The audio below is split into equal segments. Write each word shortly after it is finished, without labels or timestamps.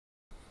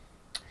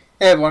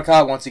Hey everyone,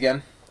 Kyle once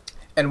again,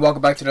 and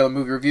welcome back to another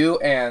movie review.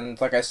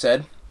 And like I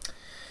said,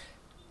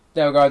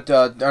 now we got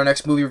our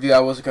next movie review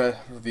I was going to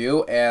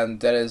review, and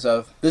that is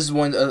this is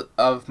one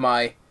of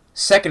my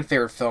second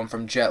favorite film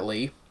from Jet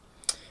Li,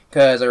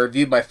 because I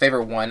reviewed my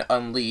favorite one,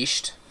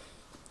 Unleashed.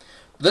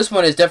 This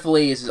one is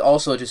definitely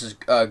also just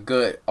as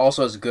good,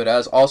 also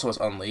as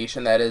Unleashed,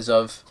 and that is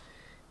of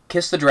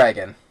Kiss of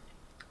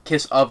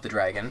the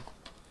Dragon,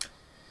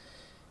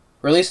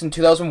 released in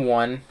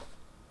 2001.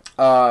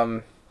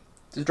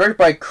 It's directed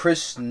by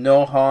Chris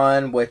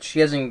Nahon, which he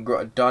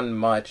hasn't done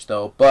much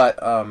though. But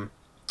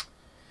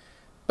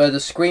the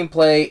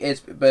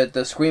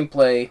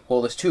screenplay.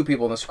 Well, there's two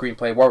people in the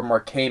screenplay. Robert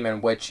Mark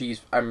Kamen, which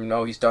I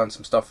know he's done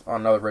some stuff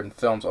on other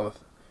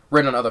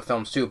written on other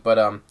films too.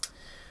 But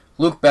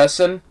Luc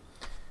Besson,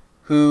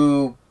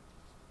 who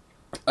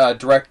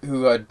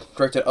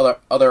directed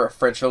other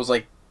French shows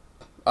like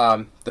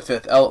The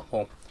Fifth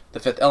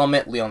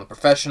Element, Leon the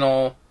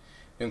Professional,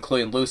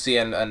 including Lucy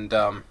and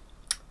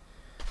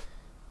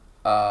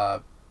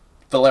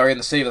Valerian,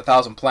 the City of a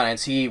Thousand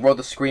Planets. He wrote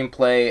the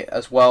screenplay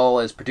as well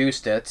as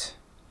produced it,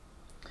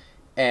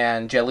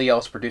 and Jet Li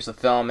also produced the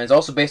film. It's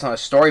also based on a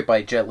story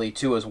by Jet Li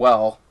too as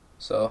well,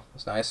 so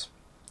it's nice.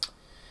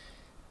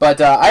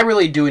 But I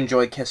really do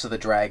enjoy Kiss of the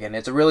Dragon.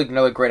 It's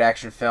another great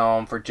action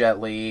film for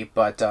Jet Li.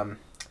 But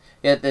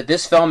yeah,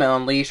 this film and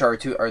Unleashed are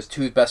his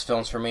two best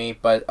films for me.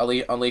 But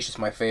Unleashed is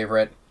my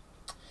favorite.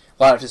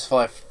 A lot of just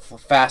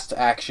fast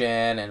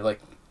action and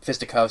like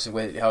fisticuffs and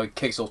with how he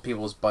kicks those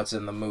people's butts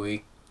in the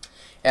movie.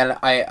 And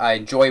I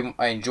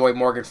enjoy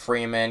Morgan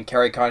Freeman.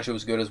 Carrie Concha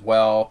was good as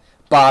well.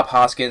 Bob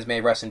Hoskins, may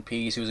rest in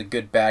peace. He was a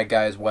good bad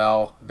guy as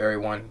well.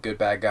 Good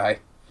bad guy.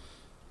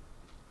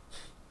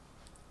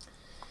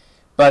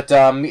 But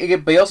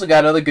he also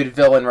got another good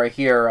villain right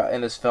here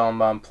in this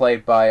film,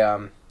 played by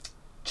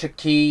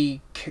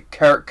Tcheky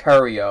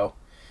Karyo,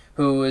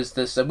 who is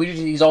this.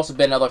 He's also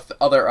been in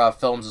other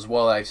films as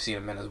well that I've seen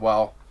him in as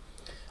well.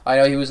 I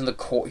know he was in the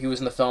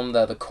film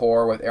The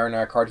Core with Aaron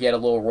Eckhart. He had a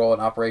little role in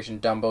Operation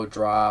Dumbo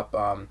Drop.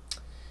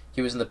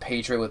 He was in The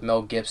Patriot with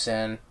Mel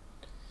Gibson.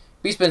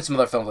 He's been in some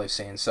other films I've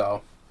seen.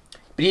 So,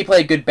 but he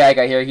played a good bad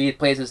guy here. He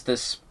plays as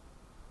this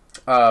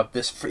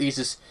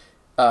French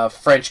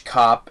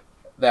cop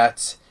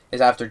that is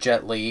after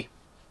Jet Li.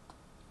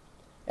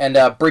 And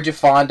Bridgette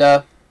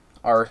Fonda,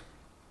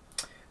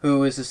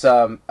 who is this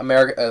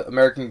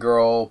American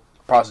girl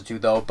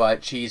prostitute though,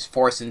 but she's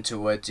forced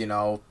into it,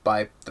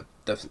 by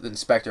the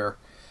Inspector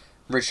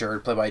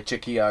Richard, played by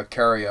Tcheky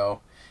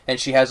Karyo, and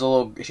she has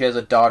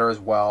a daughter as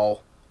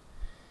well.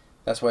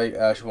 That's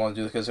why she wanted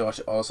to do this, because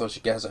also she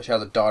has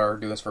a daughter,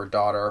 doing this for her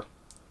daughter,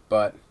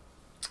 but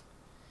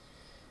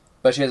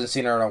she hasn't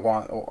seen her in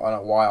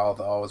a while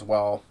though as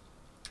well.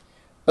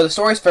 But the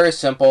story is very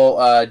simple.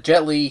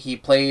 Jet Li, he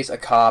plays a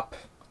cop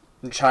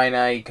in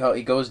China. He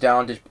goes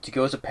down to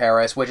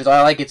Paris, which is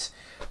I like. It's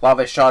a lot of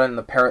it shot in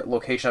the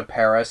location of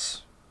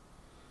Paris.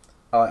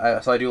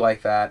 So I do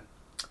like that.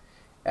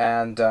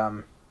 And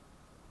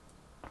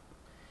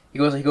he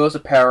goes to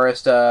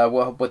Paris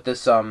with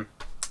this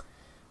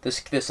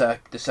case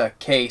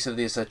of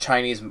this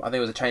Chinese, I think it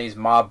was a Chinese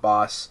mob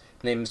boss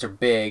named Mr.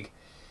 Big,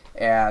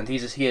 and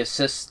he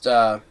assists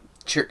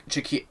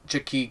Tcheky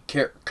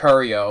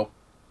Karyo,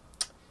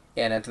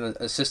 and it's an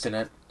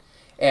assistant,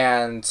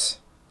 and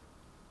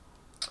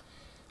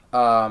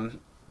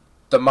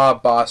the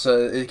mob boss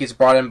gets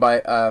brought in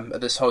by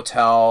this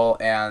hotel,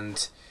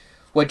 and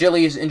when Jet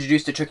Li is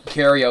introduced to Tcheky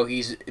Karyo,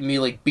 he's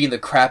immediately beating the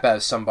crap out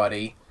of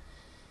somebody.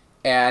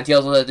 And he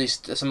also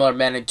has some other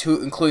men,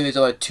 including these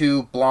other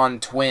two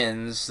blonde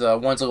twins.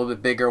 One's a little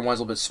bit bigger, one's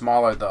a little bit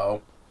smaller,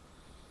 though.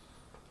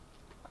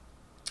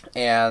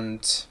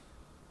 And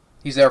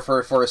he's there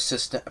for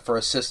assistance.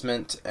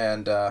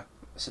 And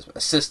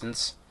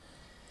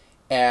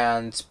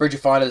Bridgette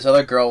Fonda, this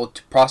other girl,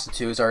 two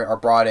prostitutes are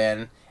brought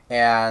in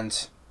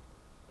and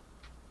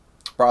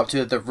brought up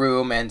to the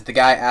room, and the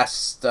guy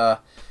asks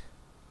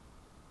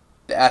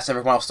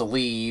everyone else to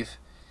leave,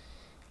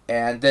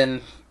 and then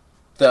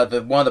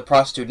the one of the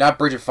prostitute, not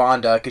Bridgette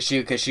Fonda, because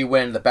she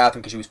went in the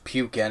bathroom because she was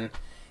puking,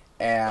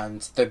 and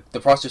the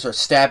prostitute starts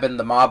stabbing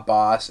the mob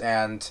boss,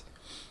 and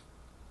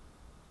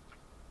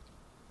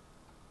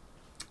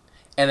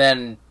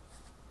then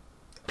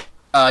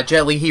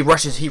Jet Li, he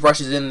rushes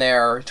in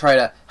there to try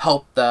to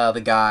help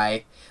the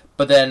guy,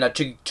 but then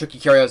Tcheky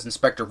Karyo's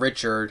Inspector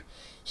Richard,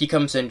 he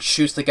comes in,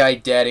 shoots the guy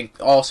dead, and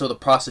also the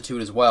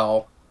prostitute as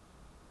well.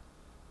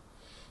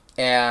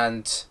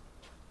 And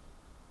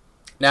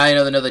now you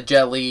know that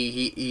Jet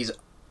Li, he's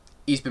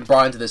been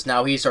brought into this.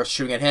 Now he starts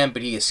shooting at him,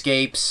 but he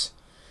escapes,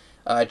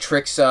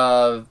 tricks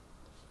the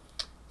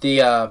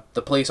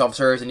police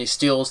officers, and he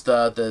steals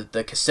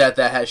the cassette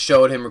that has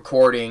showed him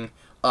recording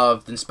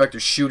of the inspector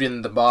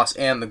shooting the boss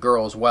and the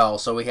girl as well.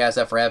 So he has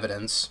that for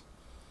evidence.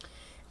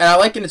 And I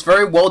like it. It's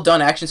very well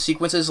done action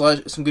sequences,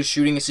 some good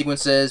shooting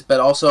sequences, but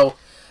also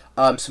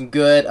some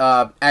good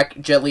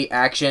Jet Li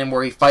action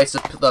where he fights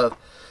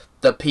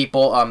the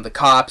people, the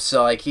cops,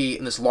 like he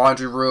in this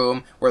laundry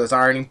room where there's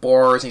ironing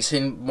boards, and he's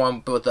hitting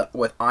one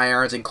with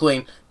irons,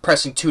 including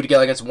pressing two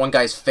together against one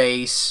guy's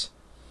face.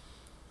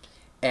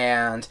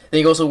 And then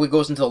he goes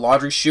into the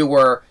laundry chute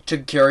where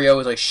Tcheky Karyo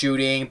is like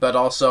shooting, but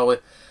also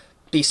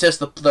he sets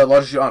the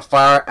laundry chute on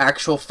fire,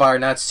 actual fire,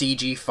 not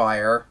CG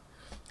fire,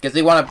 because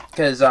they want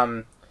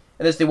to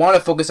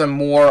focus on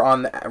more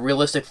on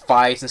realistic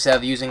fights instead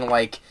of using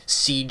like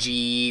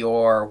CG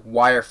or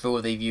wire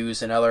fu they've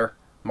used in other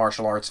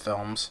martial arts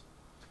films.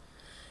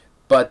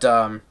 But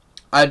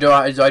I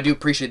do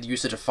appreciate the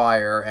usage of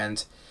fire,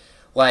 and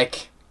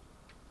like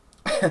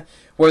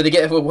where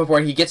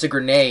he gets a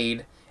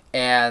grenade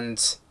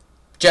and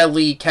Jet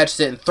Li catches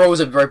it and throws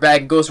it right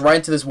back and goes right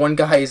into this one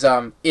guy's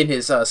in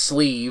his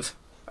sleeve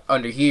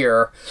under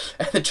here,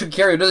 and the Tcheky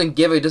Karyo doesn't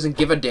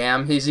give a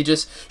damn. He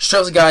just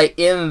shoves the guy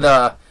in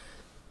the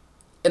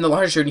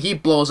laundry chute and he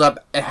blows up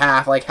in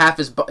half. Like half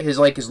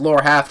his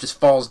lower half just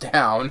falls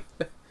down.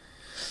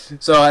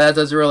 So that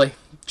does really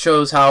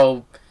shows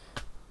how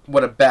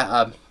what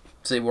a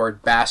say the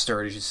word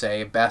bastard, as you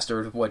say,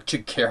 bastard what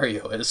Tcheky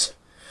Karyo is.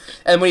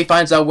 And when he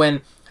finds out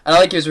I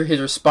like his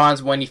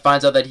response when he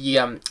finds out that he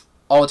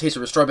all the tapes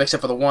are destroyed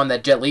except for the one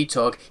that Jet Li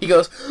took. He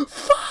goes,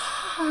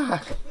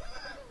 "Fuck."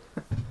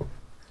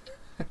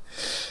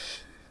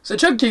 So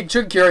Tcheky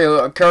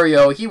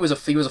Karyo, he was a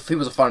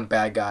fun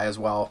bad guy as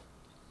well.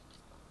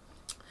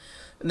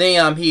 And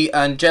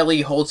then Jet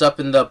Li holds up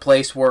in the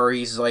place where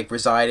he's like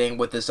residing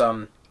with this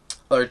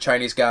other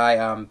Chinese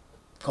guy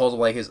calls him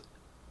like his,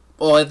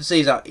 well, I'd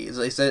say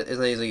he's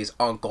his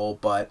uncle,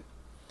 but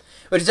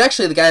which is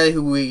actually the guy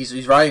who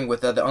he's riding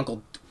with, the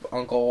uncle,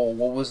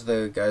 what was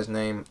the guy's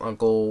name?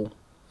 Uncle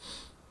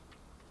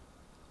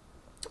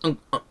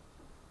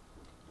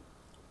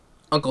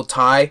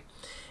Tai.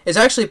 He's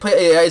played by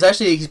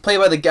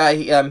the guy.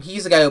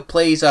 He's the guy who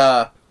plays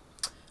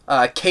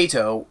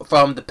Kato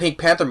from the Pink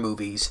Panther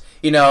movies.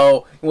 You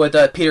know, with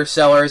Peter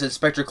Sellers,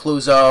 Inspector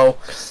Clouseau.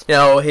 You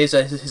know,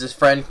 his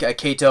friend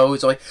Kato,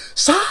 who's like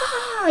Sai.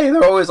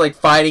 They're always like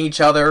fighting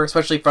each other,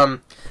 especially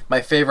from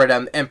my favorite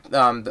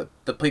the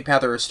Pink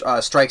Panther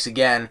Strikes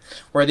Again,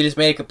 where they just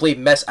made a complete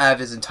mess out of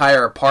his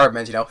entire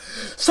apartment. You know,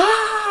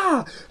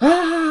 Sai.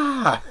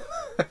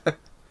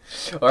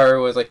 Or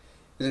it was like.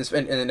 And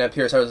then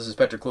Peter Sellers'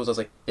 Inspector Clouseau was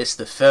like, "It's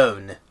the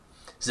phone.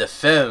 The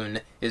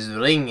phone is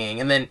ringing."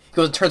 And then he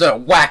goes and turns out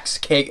and whacks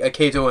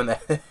Kato in the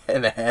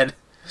head.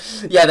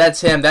 Yeah,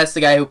 that's him. That's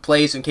the guy who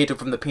plays in Kato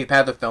from the Pink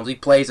Panther films. He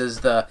plays as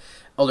the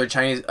older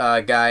Chinese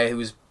guy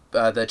who's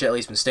that Jet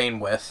Li's been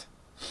staying with.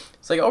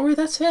 It's like, oh,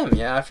 that's him.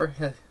 Yeah, I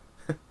forget.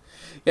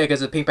 Yeah,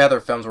 because the Pink Panther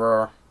films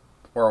were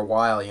a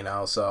while, you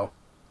know. So,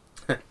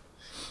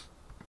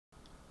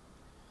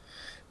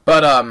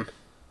 but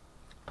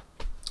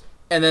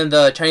and then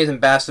the Chinese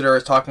ambassador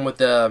is talking with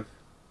the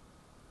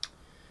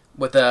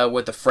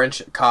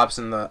French cops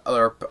and the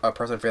other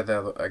person, I forget the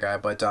other guy,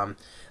 but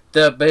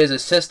his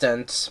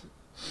assistant,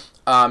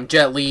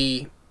 Jet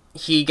Li,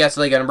 he gets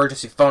like an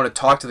emergency phone to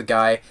talk to the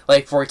guy,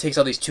 like before he takes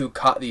out these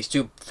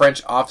two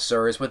French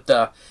officers with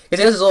because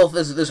he has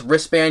this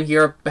wristband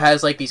here that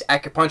has like these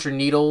acupuncture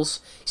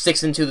needles. He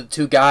sticks into the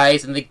two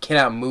guys and they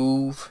cannot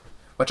move.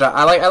 Which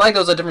I like. I like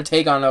those a different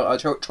take on a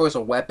choice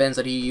of weapons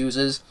that he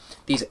uses.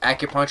 These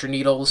acupuncture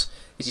needles,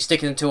 as you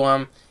stick it into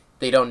them,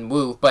 they don't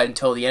move. But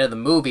until the end of the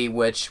movie,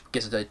 which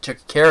gets to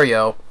Tcheky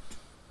Karyo,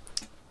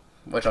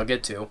 which I'll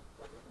get to.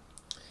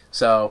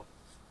 So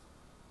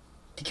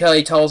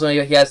Kelly tells him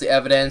he has the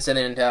evidence, and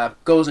then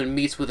goes and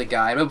meets with the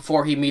guy. But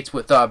before he meets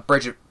with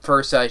Bridgette,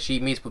 first she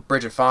meets with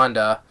Bridgette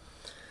Fonda.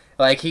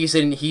 Like he's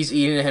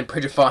eating, and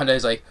Bridgette Fonda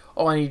is like,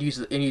 "Oh, I need to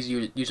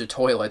use a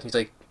toilet." And he's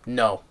like,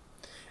 "No."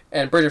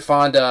 And Bridgette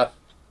Fonda,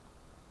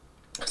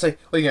 it's like,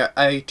 well, yeah,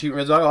 I treat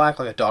my dog, I'll act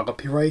like a dog, I'll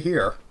be right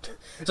here.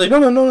 It's like,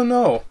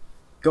 no,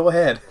 go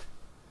ahead.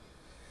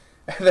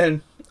 And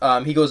then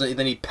he goes, and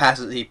then she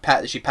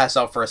passes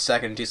out for a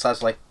second, and she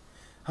starts like,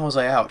 how was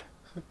I out?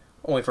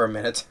 Only for a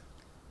minute.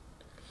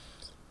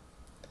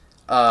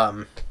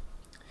 And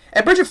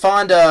Bridgette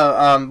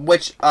Fonda,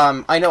 which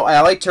I know I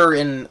liked her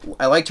in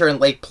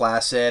Lake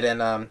Placid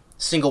and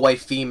Single White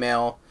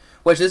Female.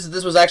 Which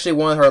this was actually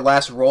one of her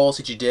last roles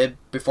that she did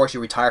before she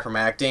retired from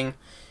acting.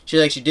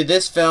 She did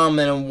this film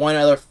and one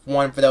other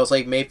one that was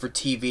like made for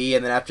TV,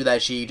 and then after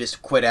that she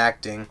just quit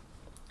acting.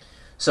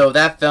 So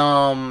that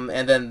film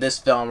and then this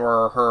film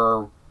were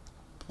her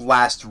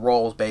last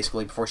roles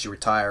basically before she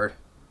retired.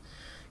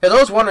 Because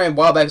I was wondering a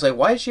while back, like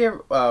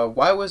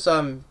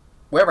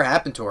whatever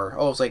happened to her?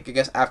 Oh, it's like I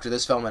guess after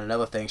this film and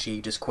another thing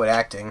she just quit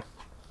acting.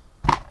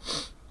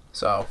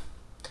 So.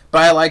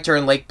 But I liked her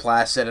in Lake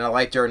Placid, and I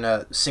liked her in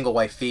a Single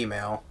White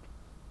Female.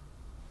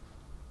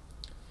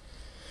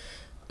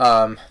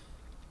 And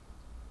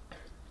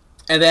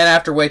then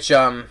after which,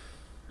 Jet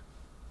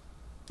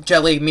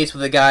Li meets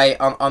with a guy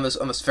on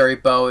this ferry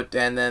boat,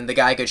 and then the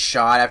guy gets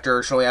shot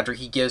shortly after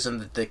he gives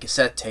him the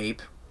cassette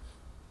tape.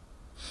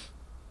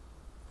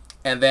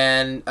 And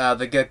then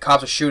the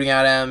cops are shooting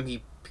at him.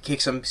 He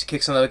kicks some of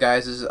the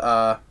guys'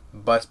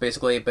 butts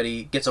basically, but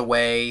he gets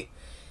away.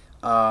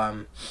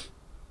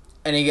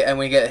 And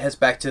when he heads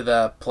back to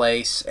the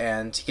place,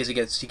 and he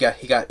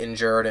got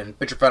injured, and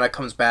Bridgette Fonda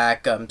comes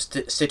back,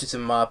 stitches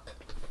him up,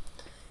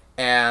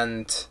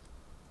 and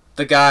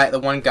the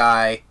one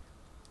guy,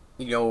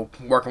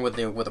 working with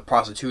the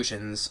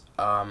prostitutions,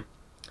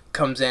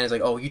 comes in and is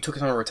like, oh, you took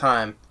some of her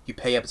time, you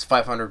pay up, it's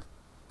 500,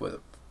 what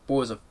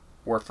was the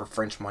word for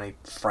French money?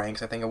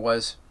 Francs, I think it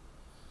was.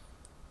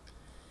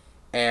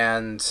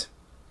 And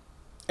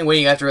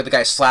after the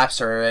guy slaps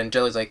her, and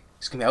Jelly's like,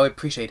 excuse me, I would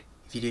appreciate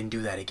if you didn't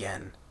do that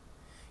again.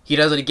 He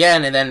does it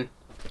again, and then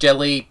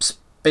Jelly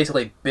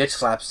basically bitch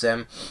slaps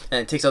him,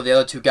 and takes out the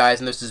other two guys,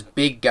 and there's this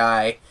big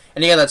guy,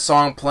 and he had that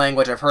song playing,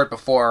 which I've heard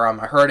before.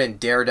 I heard it in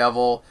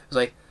Daredevil. It was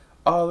like,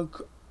 all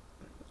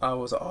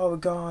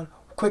gone,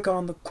 quick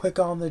on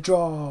the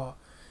draw,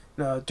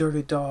 no,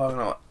 dirty dog.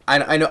 No,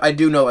 I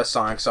do know that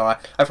song, so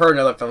I've heard it in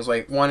other films,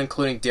 like one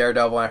including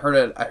Daredevil. And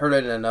I heard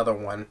it in another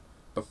one,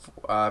 before,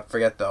 I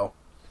forget though.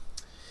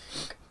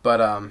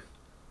 But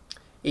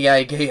yeah,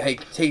 he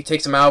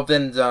takes him out.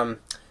 Then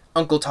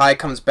Uncle Ty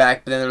comes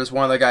back, but then there's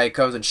one other guy who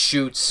comes and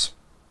shoots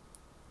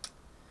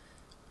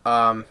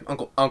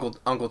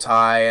Uncle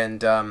Ty,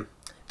 and then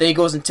he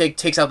goes and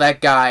takes out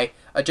that guy.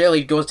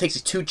 Jelly goes and takes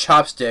his two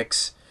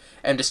chopsticks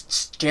and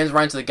just jams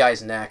right into the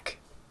guy's neck.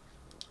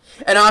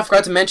 And I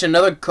forgot to mention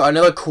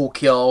another cool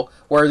kill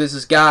where there's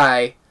this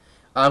guy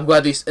who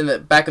had these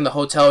back in the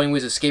hotel, and he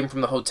was escaping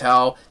from the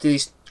hotel.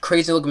 These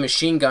crazy looking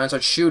machine guns,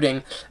 starts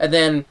shooting, and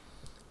then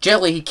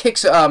Jelly, he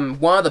kicks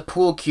one of the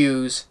pool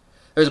cues.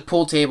 There's a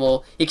pool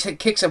table. He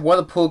kicks one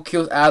of the pool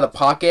cues out of the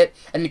pocket,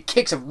 and he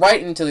kicks it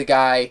right into the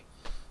guy's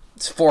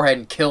forehead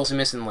and kills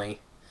him instantly.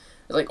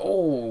 It's like,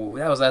 oh,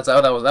 that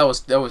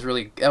was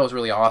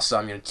really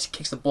awesome. Just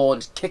kicks the ball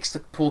and just kicks the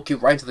pool cue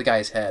right into the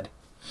guy's head.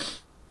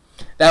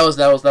 That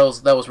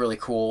was really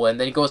cool. And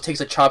then he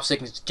takes a chopstick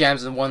and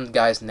jams in one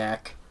guy's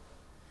neck.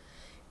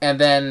 And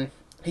then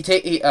him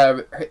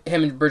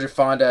and Bridgette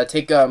Fonda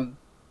take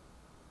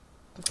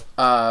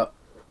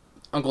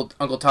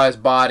Uncle Ty's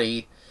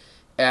body,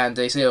 and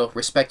they say,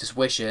 respect his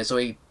wishes. So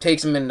he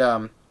takes him and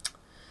I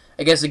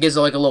guess it gives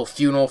like a little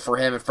funeral for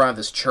him in front of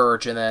this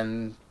church, and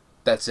then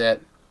that's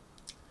it.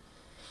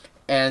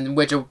 And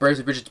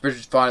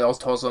Bridgette Fonda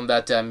also tells him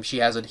that she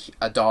has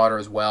a daughter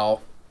as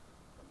well,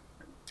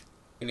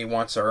 and he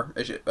wants her.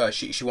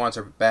 She wants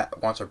her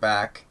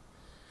back,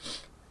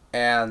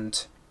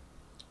 and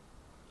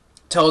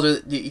tells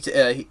her he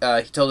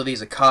tells her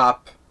he's a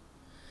cop,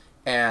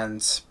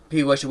 and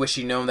he wish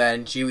she'd known that,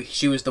 and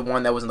she was the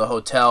one that was in the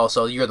hotel.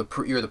 So you're the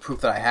proof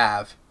that I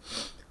have,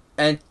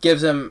 and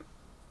gives him.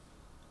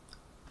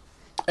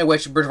 In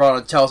which Bridgette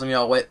Fonda tells him,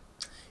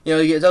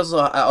 that's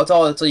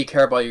all you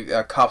care about.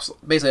 Your cops.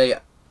 Basically,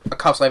 a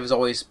cop's life is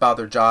always about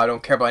their job.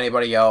 Don't care about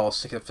anybody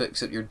else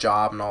except your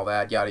job and all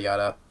that. Yada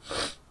yada.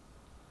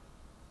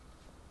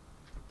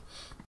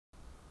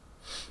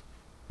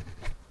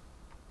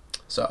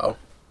 So,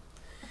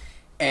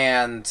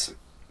 and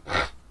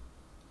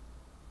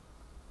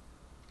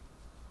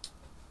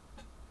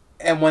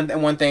one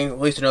thing, at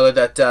least another,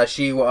 that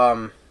she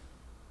wants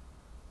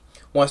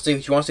to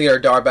get her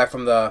daughter back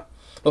from the.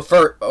 But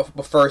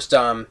first,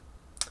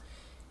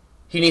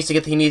 he needs to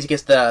get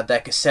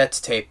that cassette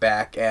tape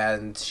back,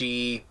 and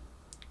she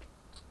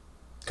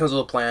comes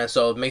with a plan.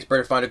 So it makes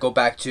Bridgette Fonda go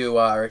back to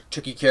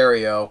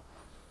Tcheky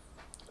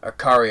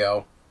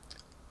Karyo,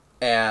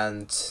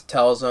 and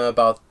tells him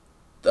about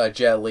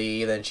Jet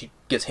Li. Then she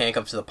gets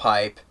handcuffed to the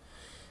pipe.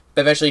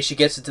 But eventually, she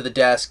gets into the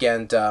desk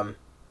and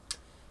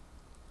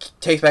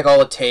takes back all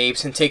the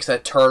tapes and takes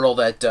that turtle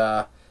that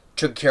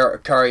Tcheky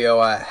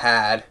Karyo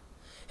had,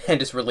 and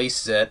just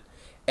releases it.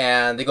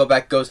 And they go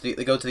to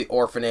the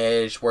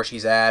orphanage where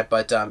she's at,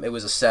 but it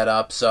was a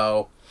setup,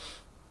 so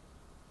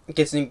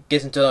gets into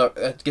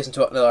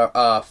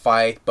another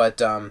fight.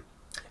 But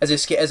as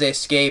they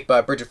escape,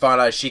 Bridgette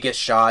Fonda, she gets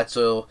shot,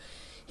 so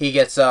he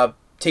gets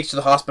takes to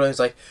the hospital. And he's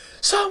like,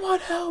 "Someone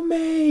help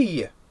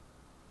me!"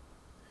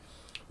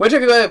 Which how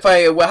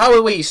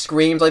the way he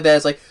screams like that,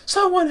 it's like,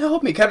 "Someone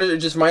help me!" Kind of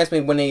just reminds me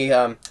when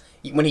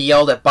he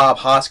yelled at Bob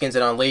Hoskins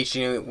and Unleashed,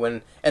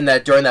 during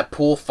that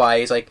pool fight,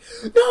 he's like,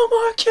 "No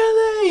more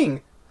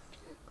killing!"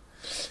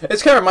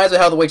 It's kind of reminds me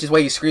of how the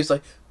way he screams,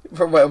 like,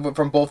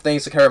 from both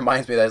things. It kind of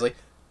reminds me of that. He's like,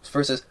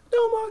 first says,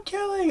 "No more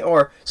killing,"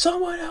 or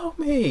 "Someone help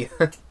me."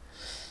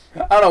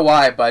 I don't know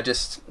why, but it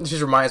just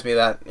reminds me of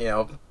that,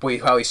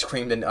 how he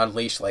screamed in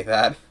Unleashed like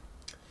that.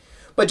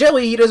 But Jet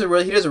Li, he does a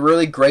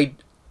really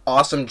great,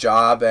 awesome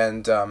job,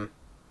 and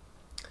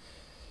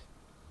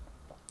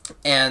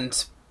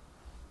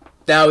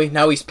Now he's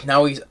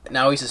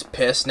just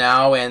pissed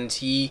now, and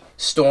he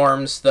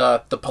storms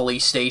the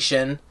police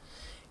station,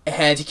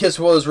 and he gets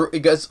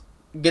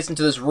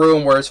into this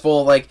room where it's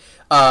full of like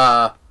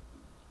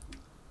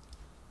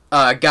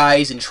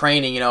guys in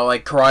training,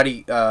 like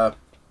karate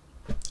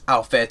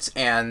outfits,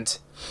 and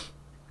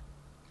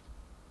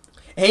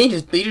he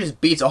just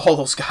beats all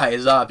those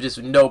guys up just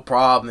no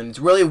problem. And it's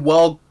really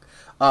well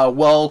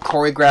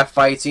choreographed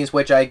fight scenes,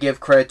 which I give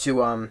credit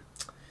to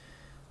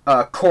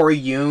Corey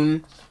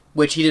Yoon,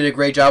 which he did a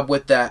great job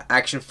with the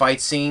action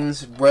fight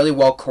scenes. Really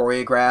well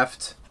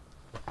choreographed.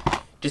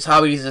 Just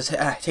how he just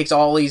takes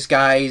all these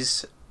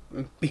guys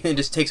he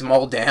just takes them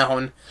all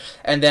down.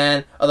 And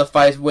then other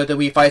fights where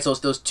he fights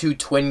those two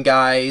twin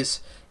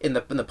guys in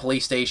the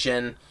police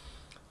station.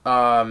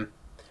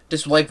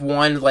 Just like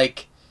one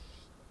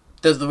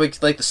does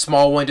the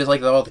small one, just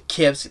like all the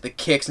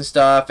kicks and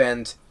stuff.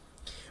 And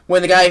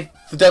when the guy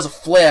does a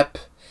flip,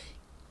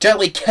 Jet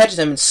Li catches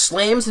him and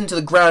slams him to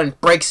the ground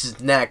and breaks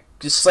his neck.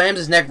 Just slams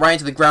his neck right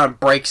into the ground and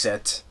breaks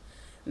it.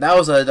 And that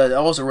was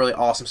a really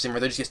awesome scene where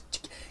they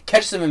just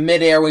catches him in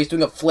midair when he's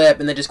doing a flip,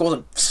 and then just goes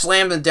and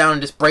slams him down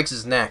and just breaks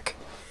his neck.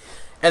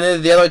 And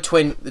then the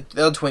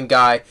other twin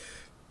guy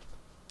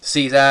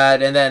sees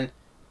that, and then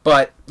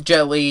but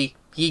Jet Li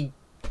he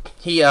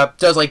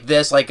does like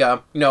this,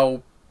 to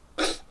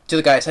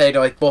the guy's head,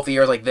 like both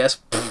ears like this,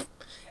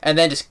 and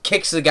then just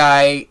kicks the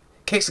guy's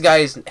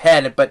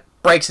head, but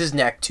breaks his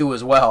neck too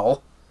as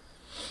well.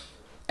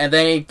 And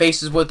then he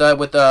faces with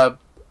Chug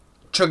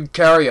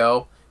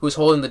Karyo, who's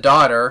holding the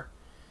daughter,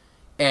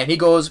 and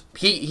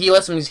he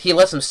lets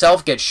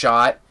himself get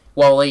shot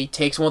while he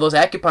takes one of those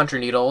acupuncture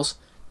needles,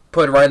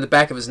 put it right in the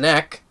back of his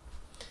neck.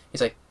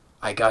 He's like,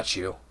 "I got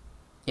you.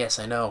 Yes,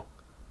 I know,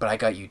 but I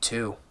got you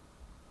too."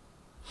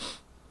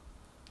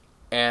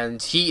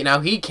 And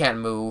he can't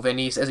move, and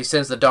as he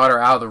sends the daughter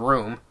out of the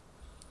room,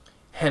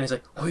 and he's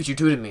like, "What did you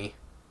do to me?"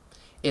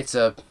 I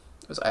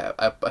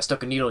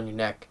stuck a needle in your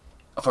neck.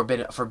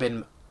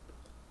 In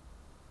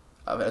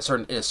a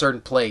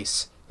certain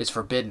place is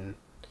forbidden.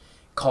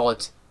 Call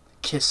it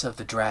Kiss of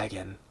the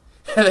Dragon.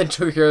 And then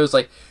Chihira's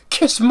like,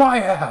 "Kiss my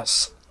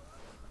ass!"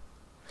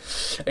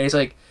 And he's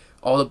like,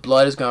 "All the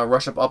blood is gonna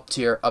rush up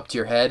to your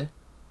head,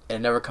 and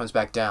it never comes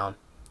back down.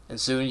 And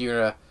soon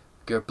you're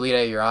gonna bleed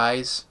out of your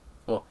eyes,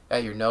 out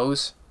of your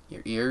nose,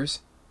 your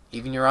ears,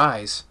 even your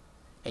eyes,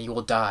 and you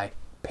will die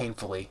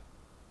painfully."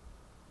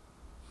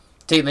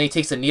 Then he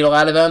takes the needle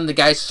out of him. The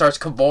guy starts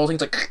convulsing.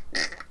 He's like,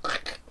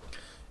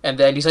 and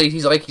then he's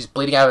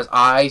bleeding out of his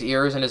eyes,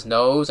 ears, and his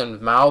nose and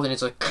his mouth, and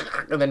it's like,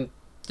 and then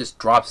just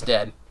drops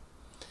dead.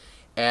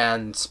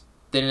 And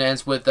then it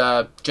ends with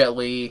Jet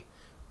Li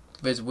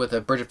visit with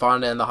Bridgette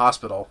Fonda in the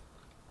hospital.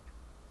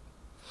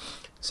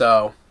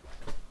 So,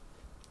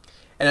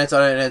 and it's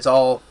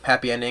all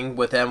happy ending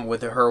with her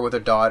with her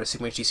daughter,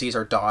 when she sees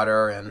her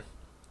daughter,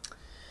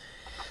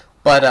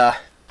 but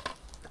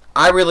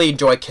I really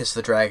enjoy Kiss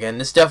the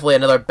Dragon. It's definitely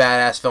another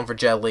badass film for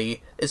Jet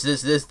Li. It's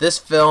this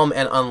film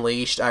and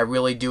Unleashed I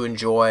really do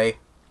enjoy.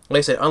 Like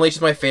I said, Unleashed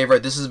is my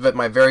favorite. This is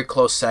my very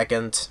close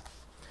second.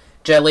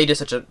 Jet Li does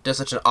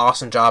such an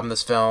awesome job in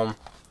this film.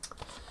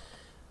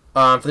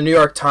 For the New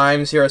York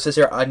Times here, it says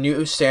here, a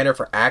new standard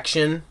for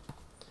action.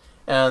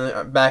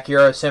 And back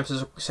here, San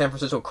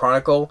Francisco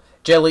Chronicle,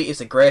 Jet Li is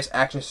the greatest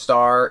action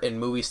star in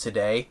movies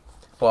today.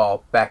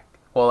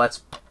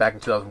 That's back in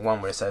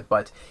 2001 what it said,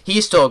 but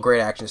he's still a great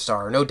action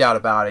star, no doubt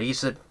about it.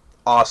 He's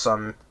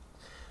awesome.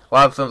 A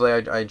lot of films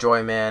I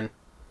enjoy, man.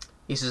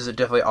 He's just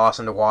definitely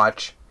awesome to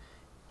watch.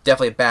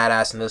 Definitely a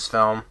badass in this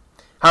film.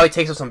 How he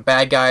takes up some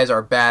bad guys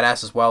are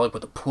badass as well, like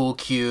with the pool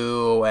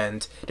cue,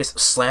 and just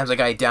slams a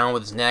guy down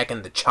with his neck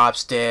and the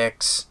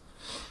chopsticks.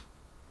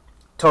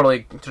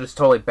 Totally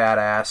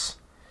badass.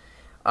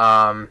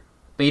 But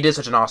he did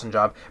such an awesome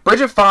job.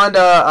 Bridgette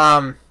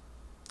Fonda,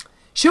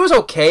 she was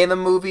okay in the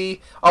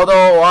movie,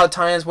 although a lot of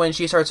times when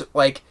she starts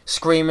like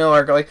screaming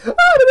or like,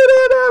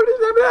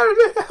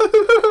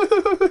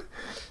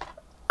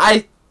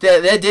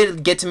 that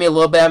did get to me a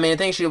little bit. I mean, I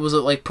think she was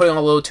like putting on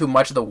a little too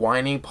much of the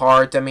whining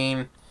part. I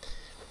mean,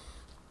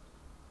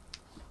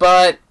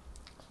 but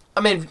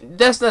I mean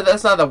that's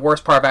not the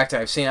worst part of acting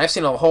I've seen. I've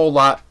seen a whole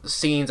lot of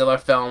scenes in other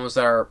films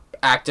that are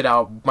acted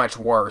out much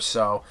worse.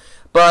 So,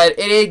 but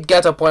it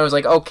got to a point where I was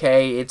like,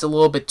 okay, it's a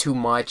little bit too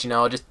much,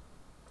 just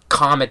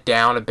calm it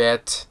down a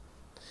bit.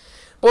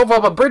 But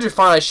Bridgette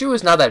Fonda, she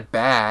was not that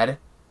bad.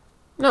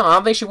 No, I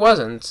don't think she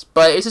wasn't.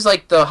 But it's just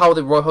like how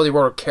they wrote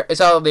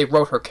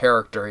her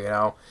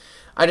character.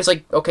 I just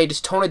like, okay,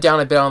 just tone it down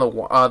a bit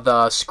on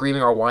the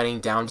screaming or whining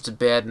down just a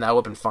bit, and I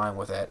would have been fine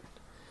with it.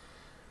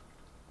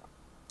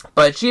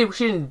 But she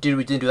didn't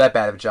do that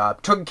bad of a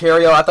job. Chug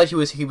Karyo, I thought he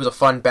was a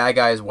fun bad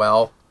guy as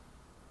well.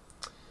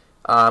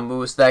 It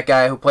was that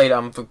guy who played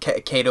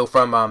Kato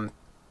from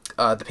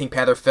the Pink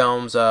Panther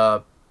films.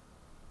 What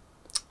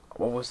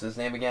was his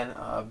name again?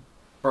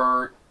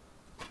 Burt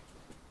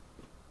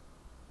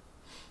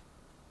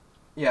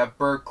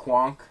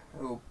Kwonk,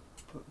 who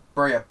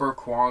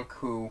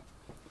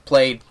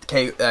played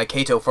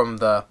Kato from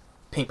the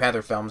Pink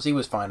Panther films. He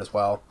was fine as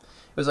well.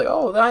 It was like,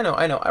 oh, I know,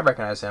 I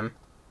recognize him.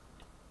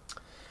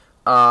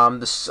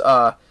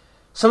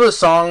 Some of the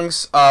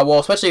songs,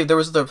 especially there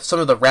was some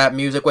of the rap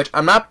music, which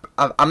I'm not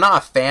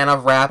a fan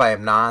of rap. I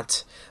am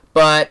not,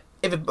 but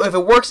if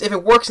it works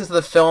into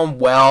the film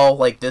well,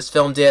 like this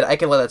film did, I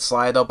can let that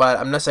slide though. But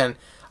I'm not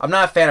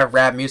a fan of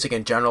rap music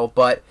in general.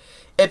 But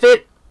if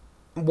it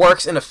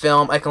works in a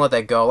film, I can let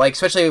that go. Like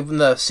especially in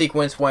the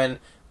sequence when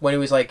he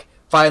was like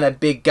fighting that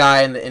big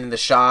guy in the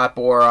shop,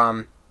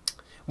 or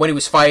when he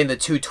was fighting the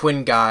two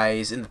twin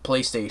guys in the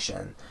police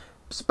station.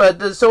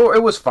 So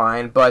it was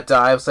fine. But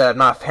I said I'm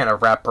not a fan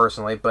of rap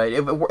personally. But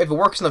if it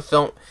works in the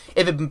film,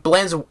 if it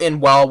blends in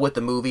well with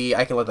the movie,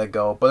 I can let that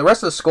go. But the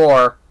rest of the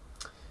score,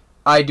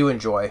 I do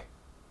enjoy.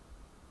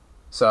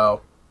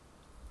 So,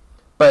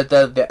 but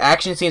the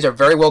action scenes are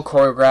very well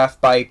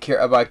choreographed by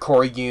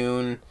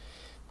Karyo.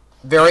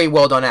 Very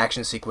well done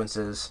action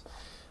sequences.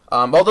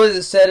 Although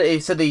it said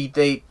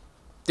they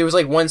there was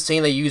like one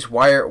scene they used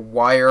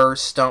wire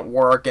stunt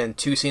work and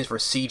 2 scenes for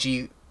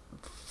CG.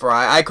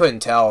 I couldn't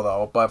tell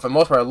though, but for the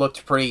most part it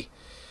looked pretty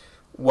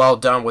well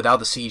done without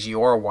the CG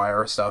or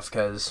wire stuff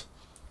because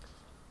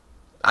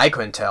I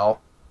couldn't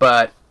tell.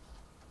 But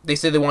they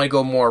said they want to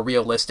go more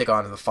realistic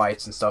onto the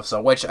fights and stuff,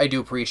 so which I do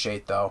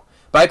appreciate though.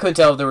 But I couldn't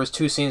tell if there was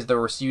 2 scenes that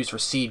were used for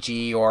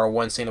CG or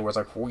one scene that was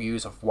like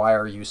use of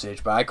wire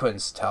usage, but I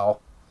couldn't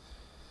tell.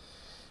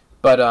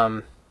 But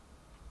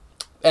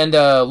and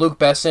Luke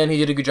Besson, he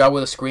did a good job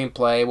with the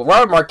screenplay. Well,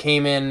 Robert Mark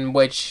came in,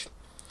 which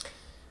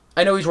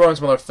I know he's wrote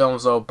some other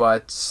films though,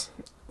 but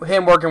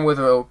him working with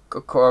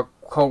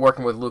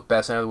co-working with Luke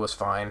Besson, it was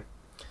fine.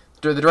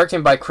 The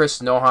directing by Chris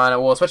Nahon,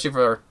 well, especially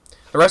for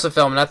the rest of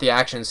the film, not the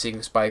action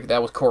sequence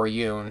that was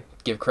Karyo.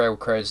 Give credit where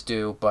credit's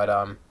due, but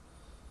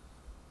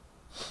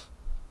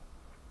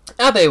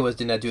Abe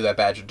did not do that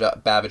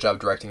bad job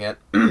directing it.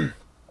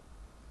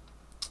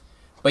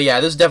 But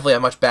yeah, this is definitely a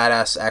much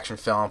badass action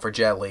film for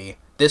Jet Li.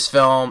 This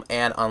film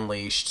and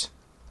Unleashed.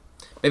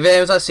 If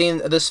anyone's not seen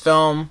this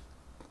film,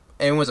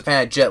 anyone's a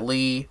fan of Jet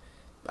Li,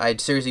 I'd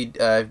seriously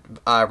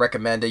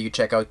recommend that you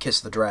check out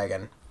Kiss the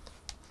Dragon.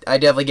 I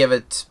definitely give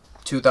it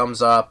 2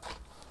 thumbs up.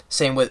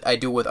 Same with I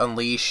do with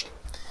Unleashed.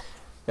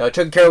 You know,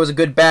 Tcheky was a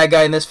good bad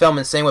guy in this film,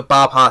 and same with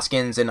Bob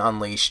Hoskins in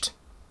Unleashed.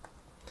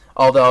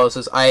 Although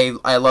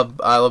I love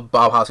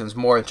Bob Hoskins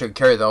more than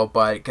Tcheky though,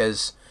 but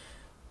because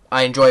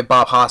I enjoy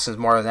Bob Hoskins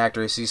more as an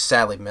actor. He's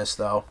sadly missed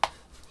though.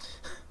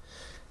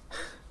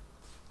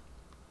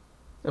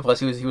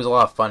 Plus, he was a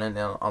lot of fun in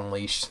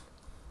Unleashed.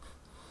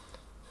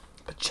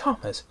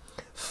 Pajamas,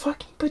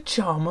 fucking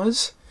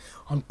pajamas.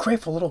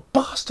 Ungrateful little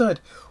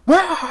bastard. Where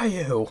are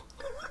you?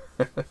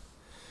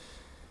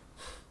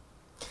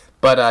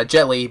 But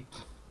Jet Li,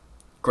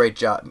 great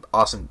job,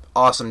 awesome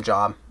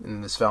job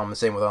in this film. The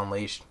same with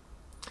Unleashed.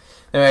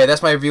 Anyway,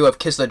 that's my review of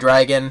Kiss the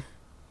Dragon.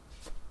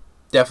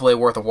 Definitely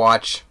worth a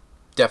watch.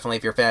 Definitely,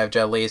 if you're a fan of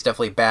Jet Li, it's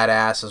definitely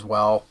badass as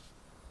well.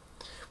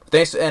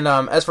 Thanks, and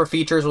as for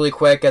features, really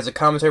quick, as a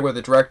commentary with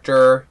the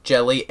director,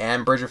 Jet Li,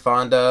 and Bridgette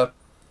Fonda,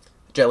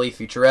 Jet Li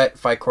featurette,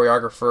 fight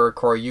choreographer,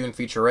 Karyo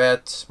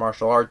featurette,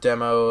 martial art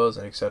demos,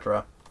 and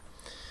etc.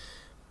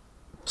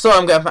 So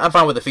I'm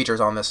fine with the features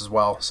on this as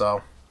well.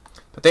 So,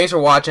 but thanks for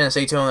watching, and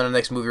stay tuned on the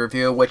next movie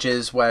review, which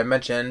is what I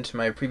mentioned in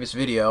my previous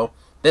video,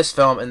 this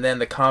film, and then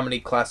the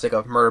comedy classic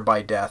of Murder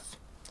by Death.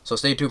 So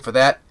stay tuned for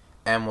that,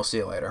 and we'll see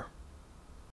you later.